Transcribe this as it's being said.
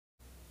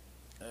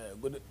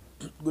Good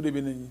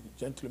evening,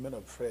 gentlemen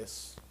of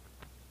press.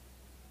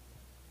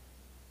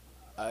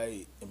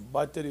 I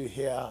invited you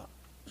here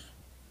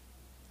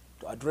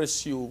to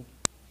address you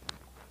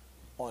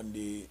on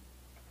the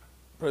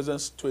present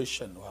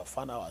situation we have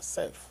found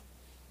ourselves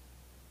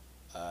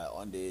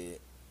on the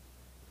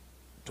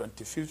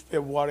 25th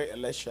February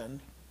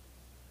election,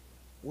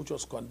 which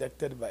was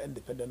conducted by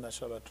Independent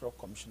National Electoral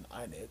Commission,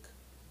 INEC.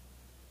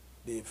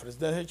 The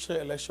presidential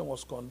election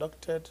was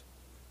conducted,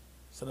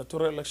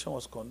 senatorial election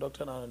was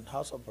conducted, and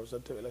House of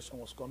Representatives election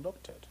was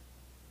conducted.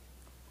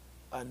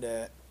 And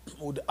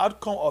with the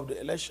outcome of the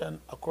election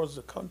across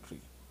the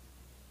country,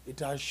 it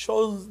has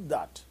shown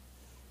that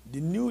the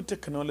new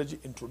technology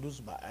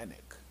introduced by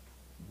INEC,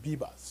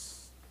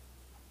 BIBAS,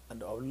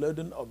 and the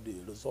uploading of the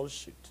result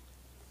sheet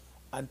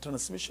and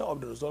transmission of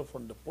the result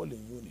from the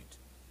polling unit,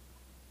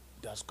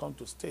 it has come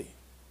to stay.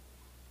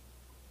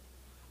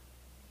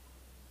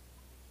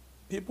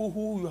 People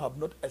who you have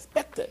not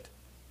expected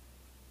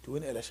to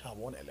win election have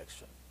won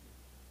election.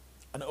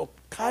 An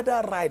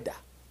Okada rider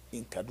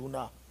in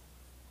Kaduna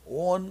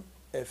won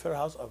a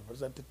Federal House of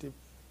Representatives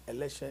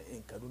election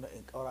in Kaduna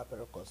in Kaura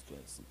Pere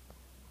constituency.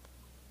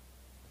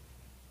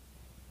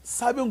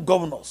 Serving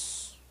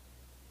governors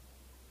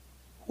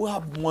who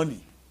have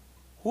money,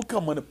 who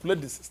can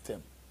manipulate the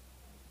system,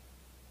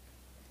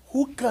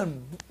 who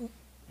can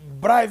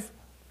bribe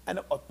an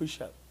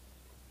official,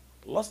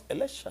 lost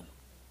election.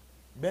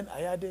 Ben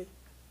Ayade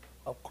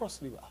of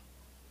Cross River.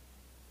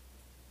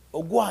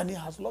 Ogwani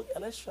has lost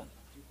election.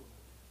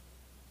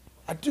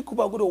 Atiku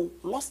Bagudo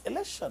lost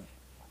election.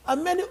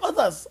 And many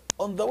others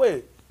on the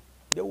way.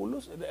 They will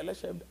lose the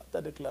election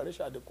after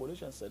declaration at the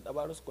coalition center,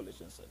 various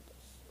coalition centers.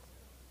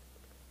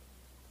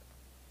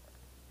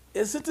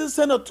 A certain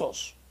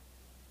senators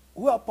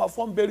who have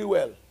performed very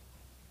well,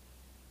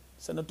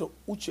 Senator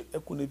Uche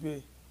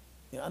Ekunebe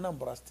in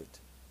Anambra State,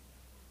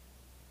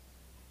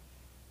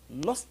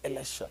 lost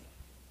election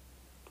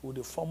to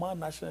the former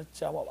national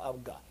chairman of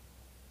ABGA,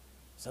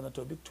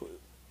 Senator Victor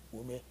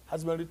Ume,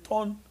 has been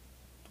returned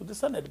to the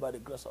Senate by the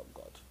grace of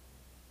God.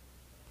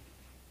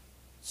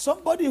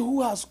 Somebody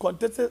who has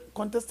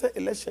contested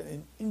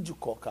election in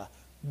Njukoka,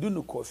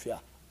 Dunukofia,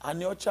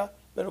 Aniocha,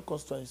 Pere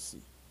constituency,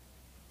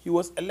 he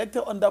was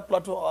elected under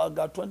platform of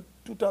ABGA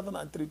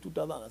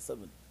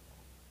 2003-2007.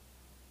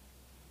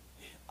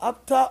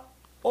 After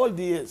all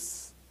the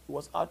years, he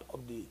was out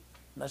of the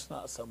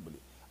National Assembly,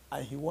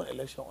 and he won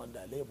election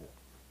under Labour.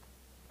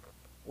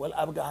 Well,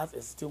 ABGA has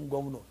a sitting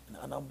governor in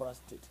Anambra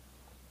State.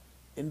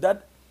 In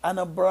that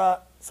Anambra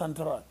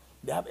Central,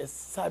 they have a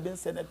serving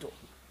senator.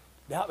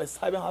 They have a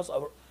serving House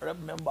of Rep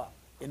member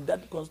in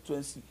that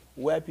constituency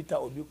where Peter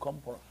Obi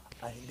come from,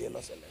 and they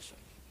lost election.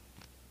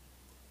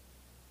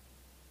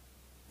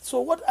 So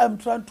what I'm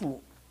trying to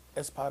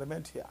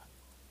experiment here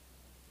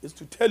is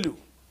to tell you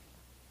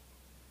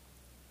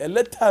a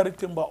letter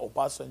written by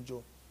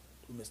Obasanjo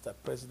to Mr.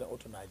 President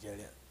of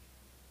Nigeria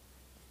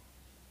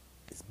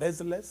is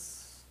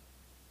baseless,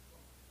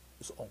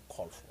 is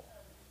uncalled for,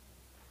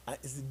 and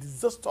is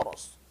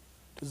disastrous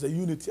to the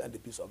unity and the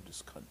peace of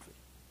this country.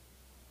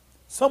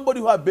 Somebody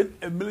who has been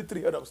a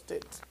military head of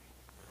state,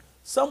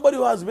 somebody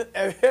who has been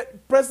a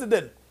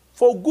president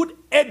for good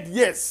 8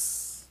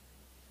 years,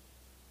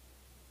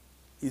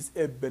 is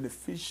a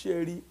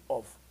beneficiary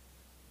of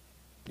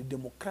the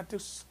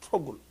democratic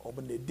struggle of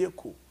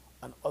Nedeko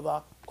and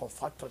other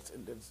confederates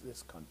in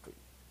this country.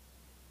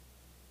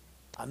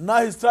 And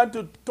now he's trying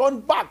to turn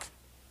back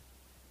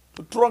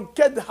to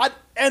truncate the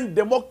hard-earned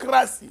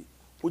democracy,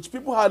 which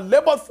people have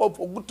labored for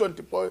good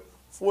 24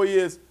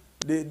 years.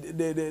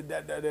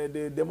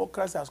 The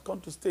democracy has come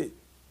to stay.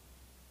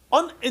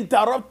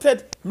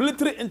 Uninterrupted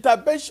military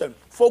intervention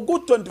for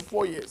good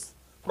 24 years.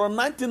 From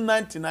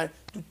 1999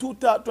 to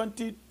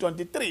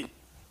 2023,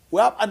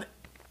 we have an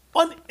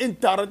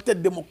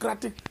uninterrupted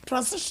democratic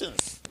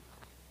transitions.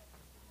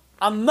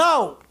 And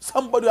now,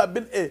 somebody who has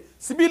been a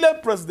civilian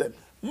president,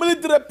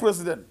 military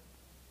president,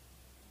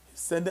 is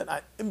sending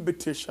an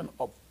invitation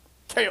of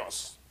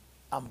chaos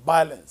and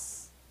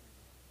violence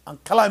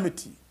and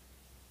calamity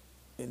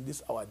in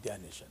this our dear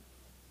nation.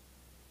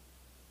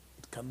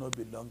 It cannot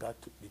be longer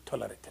to be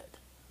tolerated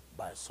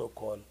by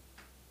so-called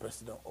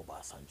President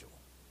Obasanjo,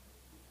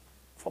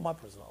 former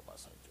President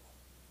Obasanjo.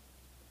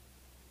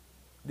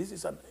 This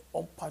is an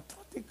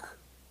unpatriotic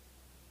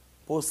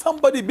for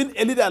somebody being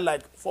a leader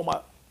like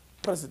former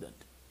president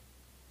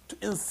to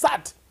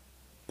incite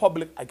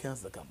public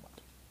against the government.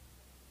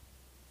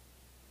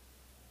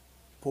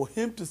 For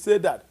him to say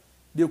that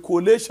the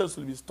coalitions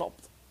will be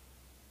stopped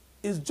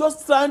is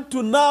just trying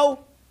to now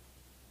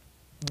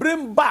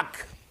bring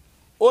back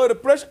or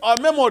refresh our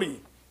memory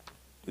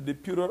to the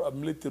period of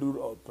military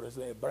rule of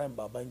President Ibrahim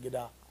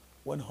Babangida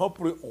when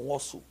Humphrey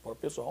Nwosu,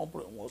 Professor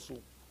Humphrey Nwosu,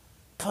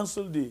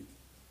 cancelled the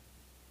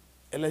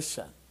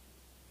election,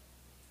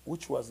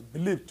 which was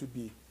believed to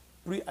be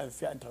free and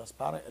fair and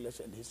transparent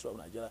election in the history of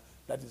Nigeria.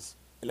 That is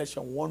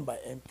election won by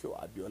MK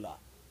Abiola.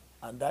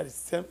 And that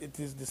is it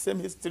is the same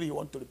history he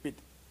wants to repeat.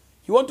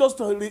 He wants us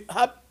to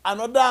have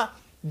another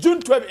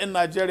June 12 in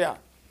Nigeria.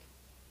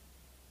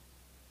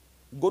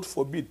 God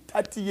forbid,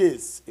 30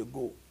 years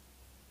ago,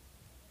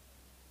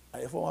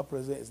 and a former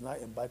president is now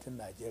inviting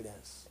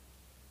Nigerians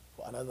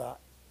for another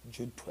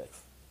June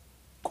 12th,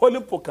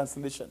 calling for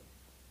cancellation.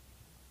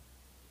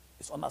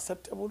 It's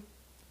unacceptable.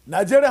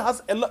 Nigeria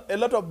has a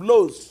lot of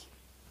laws.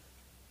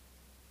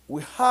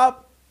 We have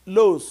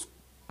laws.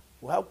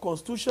 We have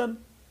constitution.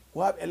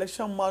 We have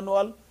election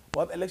manual. We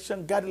have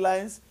election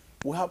guidelines.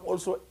 We have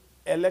also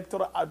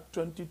Electoral Act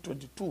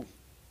 2022.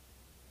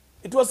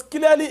 It was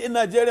clearly in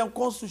Nigerian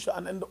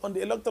constitution and on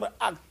the Electoral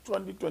Act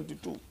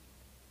 2022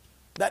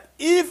 that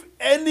if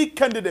any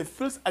candidate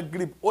feels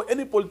aggrieved or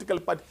any political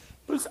party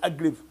feels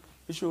aggrieved,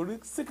 he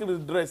should seek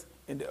redress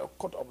in the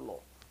court of law.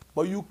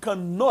 But you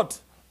cannot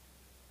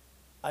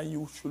and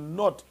you should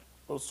not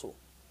also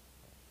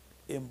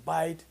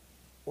invite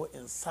or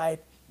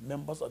incite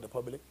members of the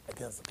public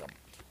against the government.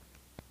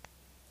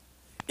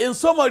 In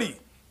summary,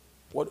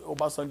 what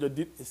Obasanjo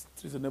did is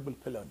treasonable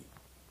felony.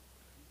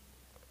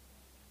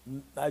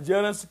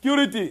 Nigerian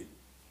security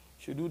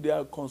should do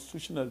their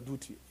constitutional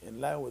duty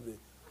in line with the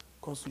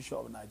Constitution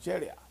of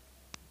Nigeria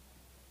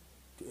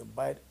to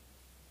invite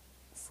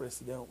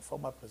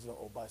former President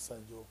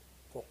Obasanjo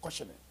for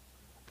questioning.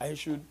 And he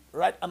should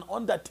write an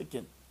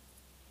undertaking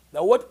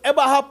that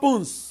whatever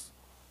happens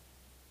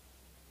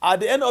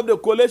at the end of the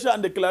collation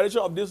and declaration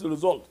of this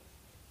result,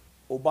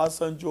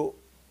 Obasanjo,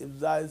 if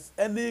there is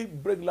any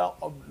breakdown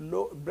of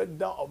law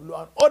and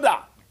order,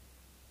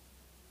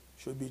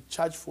 should be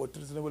charged for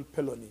treasonable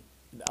felony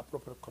in the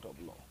appropriate court of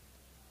law.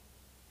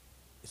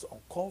 It's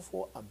uncalled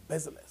for and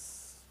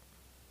baseless.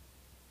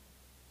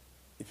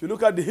 If you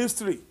look at the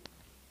history,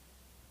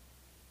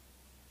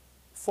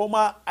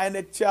 former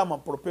INEC chairman,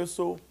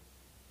 Professor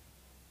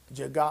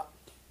Jega,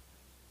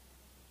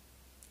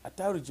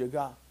 Ataru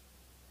Jega,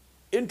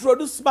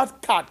 introduced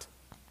smart card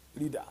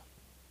reader.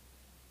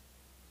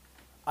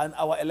 And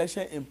our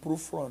election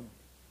improved from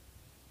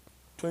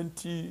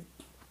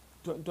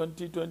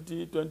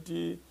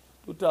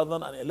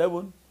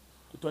 2011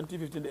 to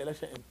 2015, the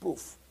election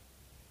improved.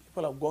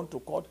 People have gone to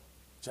court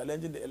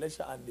challenging the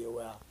election and they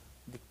were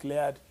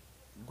declared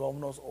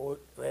governors or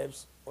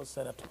reps or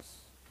senators.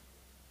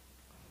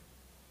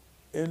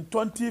 In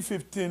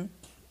 2015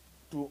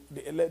 to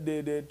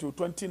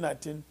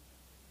 2019,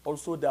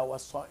 also there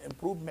was some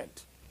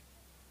improvement.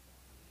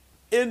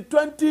 In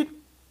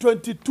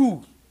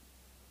 2022,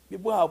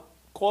 people have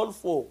called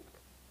for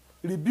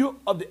review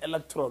of the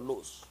electoral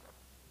laws.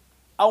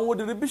 And with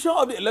the revision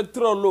of the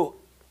electoral law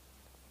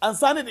and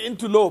sign it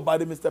into law by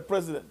the Mr.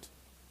 President,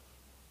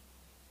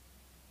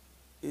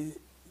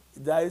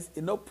 there is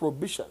enough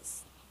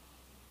provisions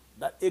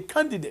that a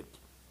candidate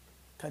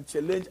can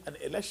challenge an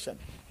election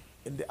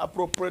in the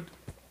appropriate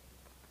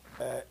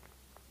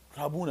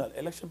tribunal,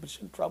 election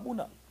petition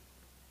tribunal.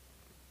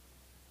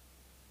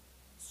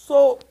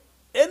 So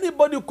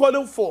anybody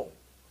calling for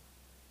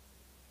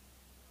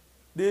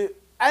the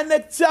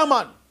INEC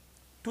chairman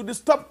to the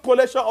stop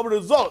collation of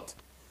result,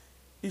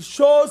 it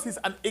shows he's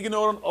an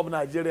ignorant of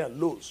Nigerian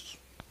laws.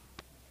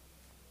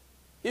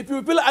 If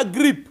you feel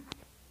aggrieved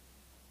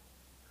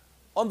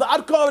on the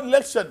outcome of the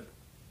election,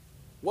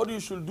 what you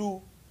should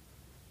do,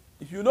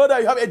 if you know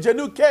that you have a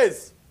genuine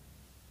case,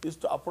 is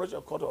to approach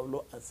a court of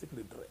law and seek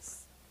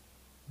redress.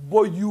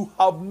 But you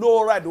have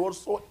no right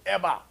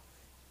whatsoever,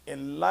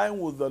 in line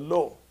with the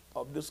law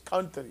of this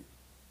country,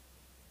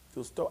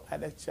 to stop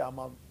INEC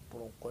chairman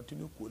from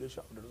continuing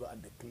collation of the result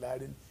and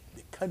declaring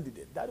the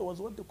candidate. That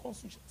was what the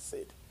Constitution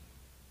said.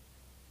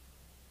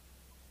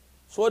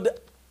 So the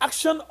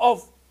action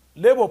of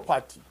Labour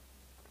Party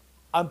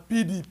and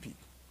PDP,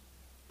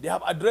 they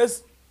have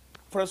addressed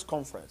press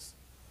conference.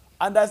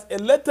 And there's a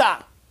letter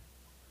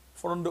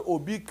from the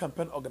OB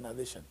campaign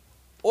organization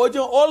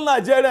urging all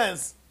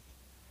Nigerians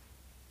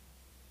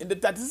in the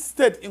 36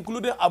 states,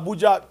 including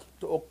Abuja,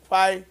 to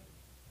occupy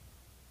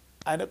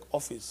INEC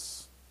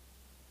office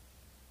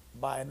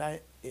by 9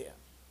 a.m.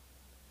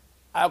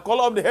 I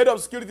call on the head of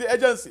security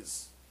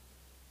agencies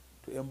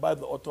to invite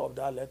the author of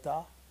that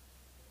letter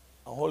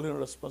and hold him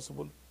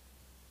responsible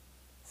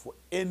for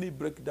any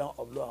breakdown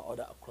of law and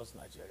order across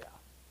Nigeria.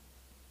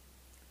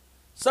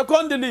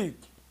 Secondly,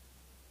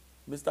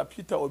 Mr.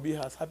 Peter Obi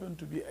has happened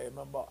to be a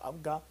member of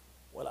AMGA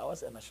while I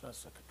was a national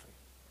secretary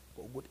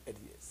for a good 8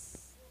 years.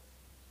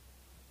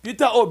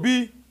 Peter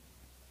Obi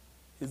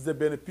is the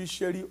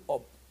beneficiary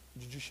of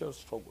judicial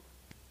struggle.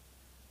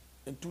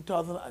 In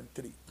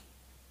 2003,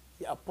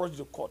 he approached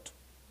the court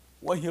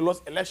when he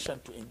lost election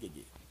to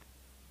Ngege,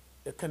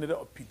 a candidate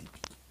of PDP.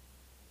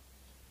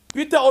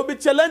 Peter Obi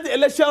challenged the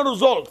election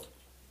result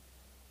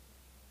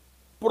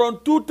from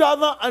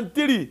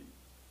 2003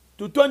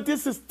 to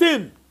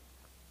 2016.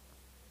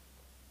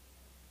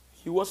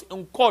 He was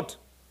in court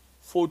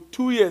for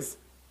 2 years,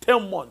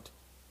 10 months,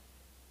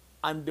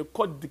 and the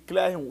court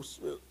declared him,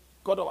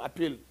 Court of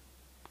Appeal,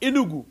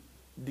 Enugu,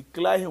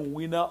 declared him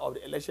winner of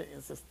the election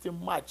in 16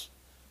 March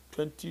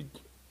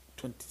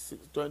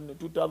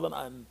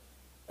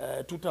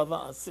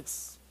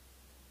 2006.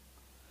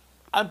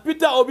 And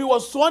Peter Obi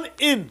was sworn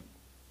in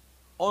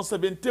on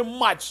 17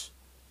 March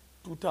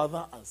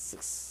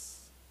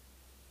 2006.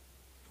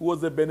 He He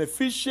was a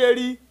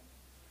beneficiary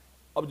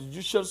of the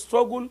judicial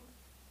struggle,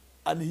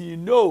 and he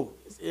knows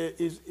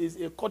is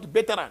a court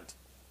veteran.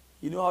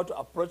 He knows how to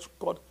approach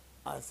court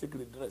and seek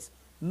redress.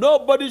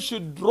 Nobody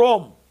should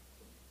drum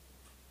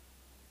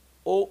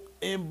or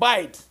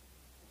invite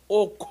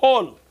or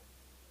call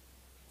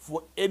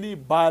for any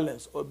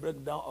violence or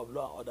breakdown of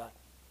law and order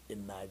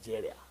in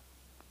Nigeria.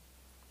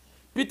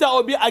 Peter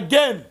Obi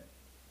again,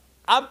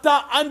 after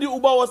Andy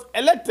Uba was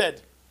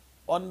elected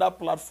on the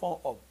platform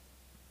of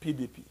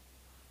PDP,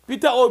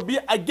 Peter Obi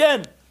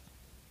again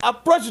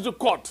approached the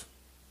court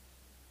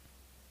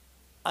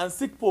and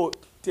seek for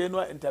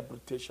tenure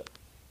interpretation.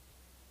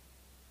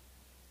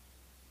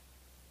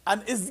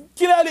 And it's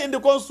clearly in the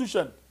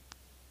Constitution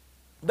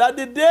that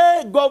the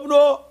day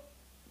governor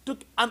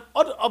took an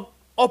oath of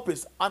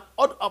office, an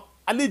oath of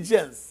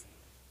allegiance,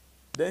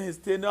 then his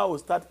tenure will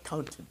start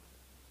counting.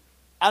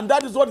 And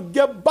that is what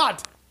gave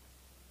birth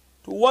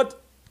to what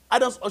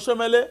Adams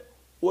Oshomele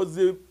was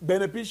the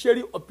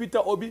beneficiary of Peter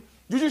Obi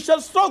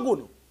judicial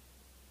struggle.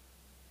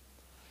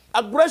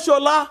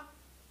 Agreshola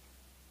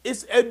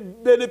is a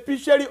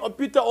beneficiary of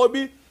Peter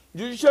Obi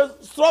judicial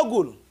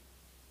struggle.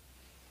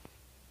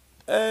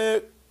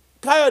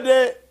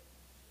 Kayode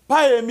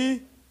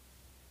Payemi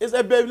is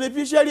a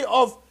beneficiary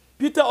of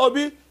Peter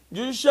Obi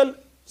judicial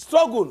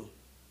struggle.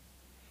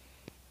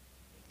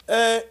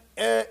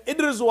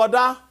 Idris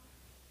Wada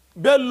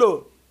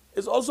Bello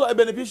is also a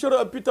beneficiary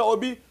of Peter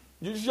Obi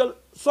judicial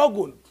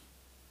struggle.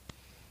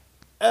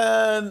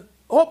 And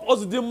Hope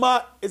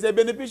Ozudinma is a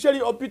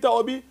beneficiary of Peter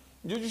Obi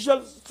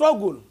judicial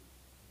struggle.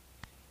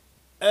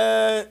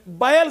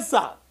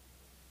 Bayelsa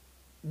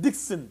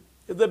Dixon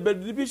is a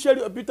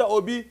beneficiary of Peter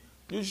Obi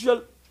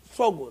judicial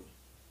struggle.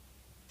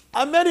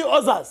 And many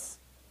others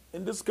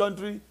in this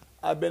country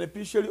are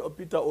beneficiary of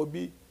Peter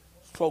Obi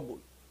struggle.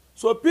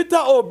 So Peter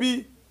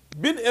Obi,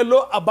 being a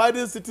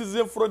law-abiding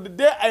citizen from the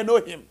day I know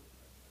him,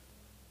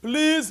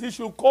 please, he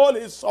should call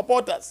his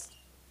supporters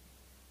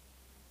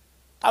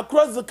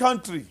across the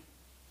country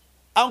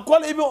and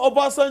call even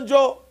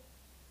Obasanjo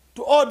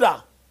to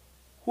order,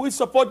 who is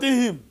supporting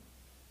him,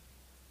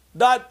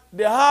 that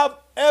they have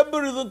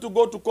every reason to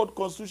go to court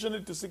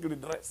constitutionally to seek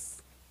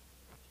redress.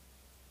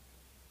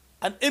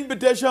 An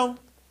invitation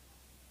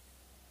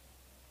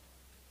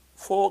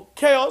for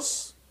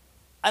chaos,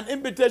 an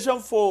invitation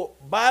for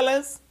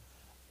violence,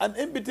 an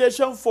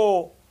invitation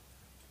for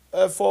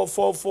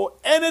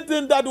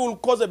anything that will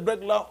cause a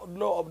breakdown of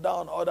law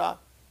and order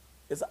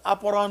is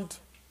apparent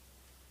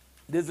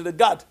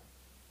disregard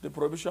the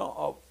provision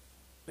of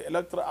the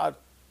Electoral Act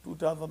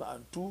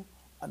 2002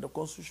 and the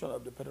Constitution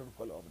of the Federal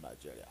Republic of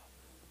Nigeria.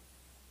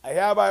 I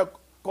hereby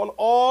call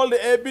all the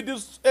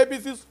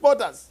ABC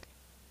supporters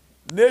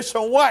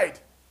nationwide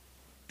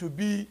to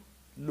be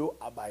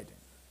law-abiding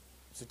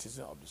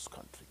citizens of this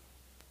country.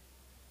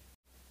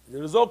 The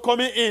result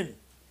coming in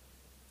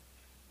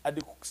at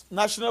the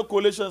National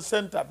Coalition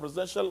Center,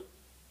 Presidential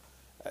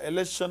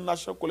Election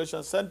National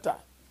Coalition Center,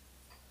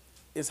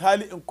 is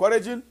highly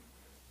encouraging,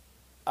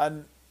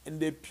 and in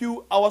the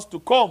few hours to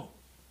come,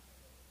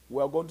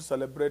 we are going to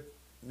celebrate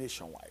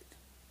nationwide.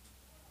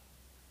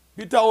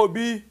 Peter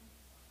Obi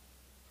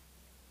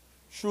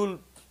should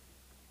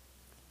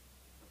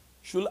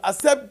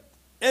accept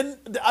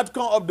the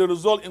outcome of the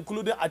result,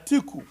 including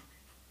Atiku.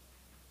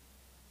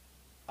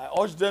 I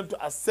urge them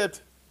to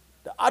accept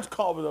the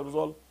outcome of the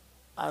result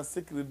and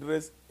seek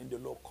redress in the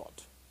law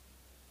court.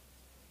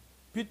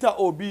 Peter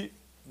Obi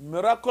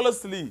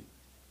miraculously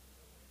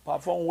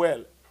performed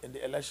well in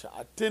the election.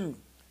 I think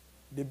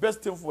the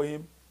best thing for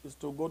him is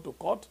to go to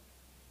court,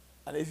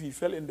 and if he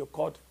fell in the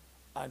court,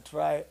 and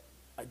try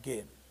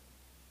again.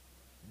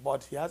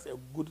 But he has a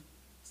good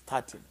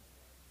starting,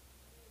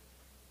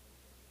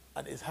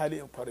 and it's highly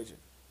encouraging.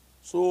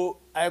 So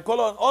I call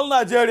on all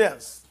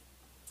Nigerians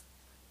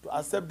to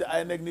accept the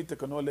INEC new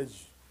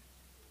technology,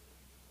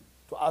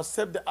 to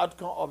accept the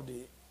outcome of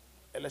the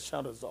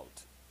election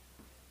result,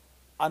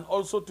 and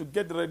also to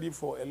get ready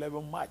for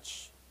 11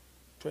 March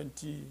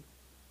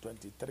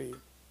 2023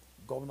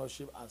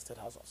 governorship and state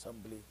house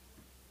assembly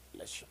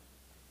election.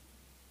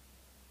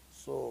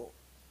 So,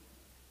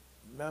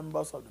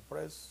 members of the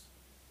press,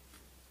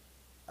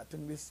 I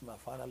think this is my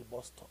final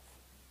bus stop.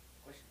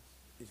 Questions?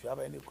 If you have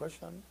any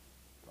question.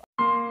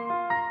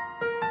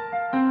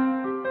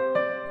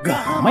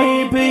 Ga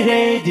Mai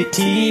Biredi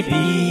TV,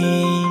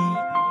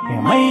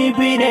 Mai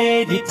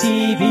Biredi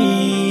TV,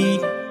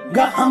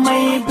 Ga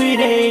Mai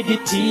Biredi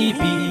TV,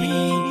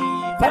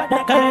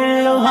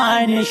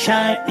 faɗakarwa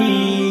nishaɗi.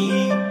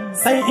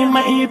 Sai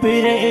Mai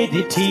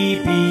Biredi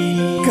TV.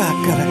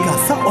 Gagara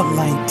gasa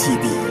online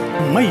TV,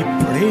 Mai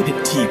Biredi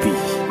TV,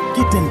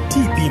 gidan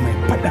TV mai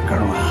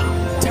faɗakarwa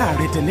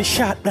tare da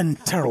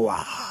nishaɗantarwa.